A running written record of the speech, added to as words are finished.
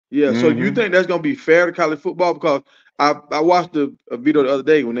Yeah, so you Hmm. think that's gonna be fair to college football? Because I watched a video the other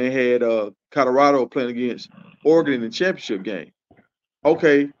day when they had Colorado playing against Oregon in the championship game.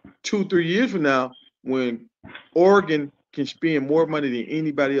 Okay, 2, 3 years from now, when Oregon can spend more money than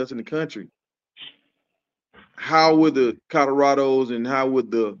anybody else in the country, how would the Colorados and how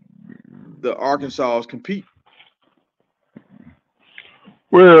would the Arkansas compete?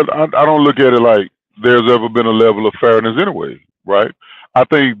 Well, I don't look at it like there's ever been a level of fairness anyway, right? I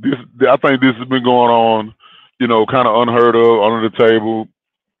think this has been going on, kind of unheard of, under the table,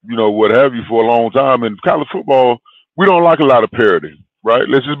 what have you, for a long time. In college football, we don't like a lot of parity, right?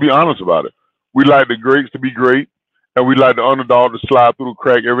 Let's just be honest about it. We like the greats to be great, and we like the underdog to slide through the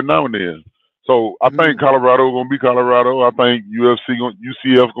crack every now and then. So I think Mm, Colorado gonna be Colorado. I think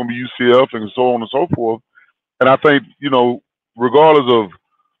UCF gonna be UCF, and so on and so forth. And I think regardless of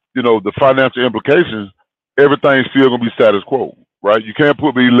the financial implications, everything's still gonna be status quo, right? You can't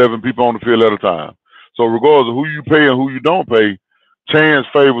put 11 people on the field at a time. So regardless of who you pay and who you don't pay, chance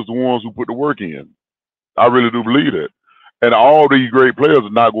favors the ones who put the work in. I really do believe that. And all these great players are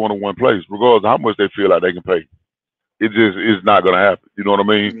not going to one place, regardless of how much they feel like they can pay. It just is not going to happen. You know what I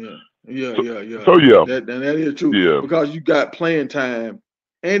mean? yeah, yeah, So, yeah, yeah. so yeah, That is true yeah, because you got playing time,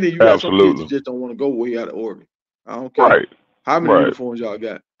 and then you got some kids that absolutely. just don't want to go way out of Oregon. I don't care Right, how many right, uniforms y'all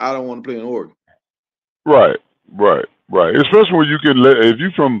got. I don't want to play in Oregon. right, right. Especially when you can, if you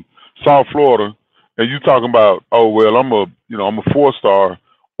from South Florida and you talking about, oh well, I'm a 4 star,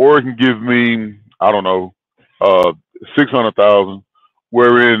 or it can give me, I don't know, 600,000,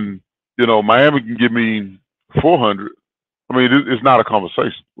 wherein Miami can give me 400. I mean, it's not a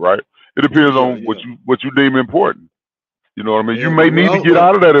conversation, right? It depends Yeah, on yeah. what you deem important. You know what I mean? You Yeah, may but need to get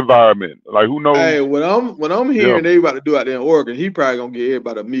out of that environment. Like, who knows? hey, what I'm Yeah. hearing they about to do out there in Oregon, he probably gonna get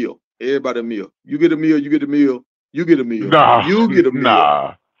everybody a meal. Everybody a meal. You get a meal. You get a meal. You get a meal. Nah, You get a meal.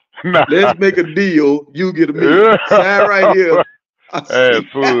 nah, nah. Let's make a deal. You get a meal. Sign right here. I see.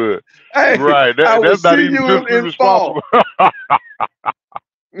 Absolutely. Hey, Right. I will That's not see even you fiscally in responsible. fall.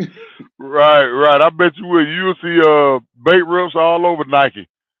 Right, right. I bet you will. You'll see bait rips all over Nike.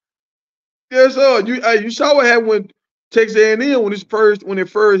 Yes, sir. You saw what happened when Texas A&M when it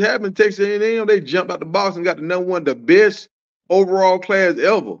first happened. Texas A&M they jumped out the box and got the number one, the best overall class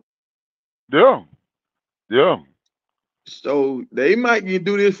ever. Yeah, yeah. So they might can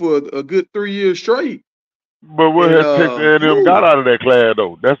do this for a good 3 years straight. But what And has Texas A&M got out of that class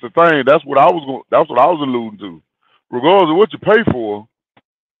though? That's the thing. That's what I was alluding to. Regardless of what you pay for,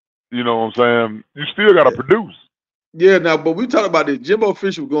 you know what I'm saying, you still got to yeah, produce. yeah. Now, but we talk about this. Jimbo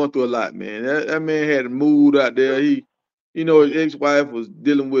Fisher was going through a lot, man. That man had a mood out there. His ex-wife was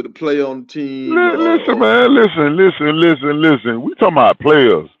dealing with a player on the team. Listen, man. Listen. We talking about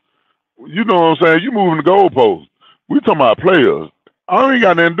players. You know what I'm saying? You moving the goalposts. We talking about players. I ain't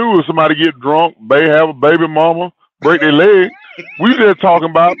got nothing to do with somebody get drunk, they have a baby mama, break their leg. We just talking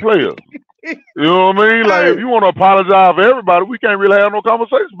about players. You know what I mean? Like, if Hey, you want to apologize for everybody, we can't really have no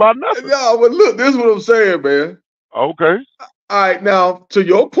conversation about nothing. no, but look, this is what I'm saying, man. Okay, All right, now to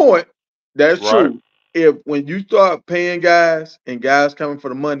your point, that's right. true. If when you start paying guys and guys coming for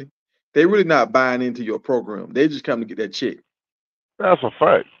the money, they really not buying into your program. They just come to get that check. That's a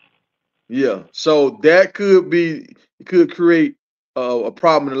fact. Yeah. So that it could create a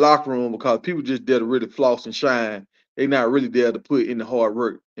problem in the locker room because people just there to really floss and shine. They not really there to put in the hard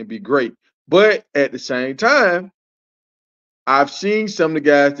work and be great. But at the same time, I've seen some of the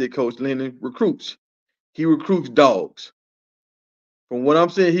guys that Coach Lennon recruits. He recruits dogs. From what I'm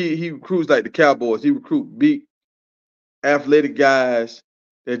saying, he recruits like the Cowboys. He recruit big athletic guys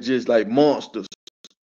that just like monsters.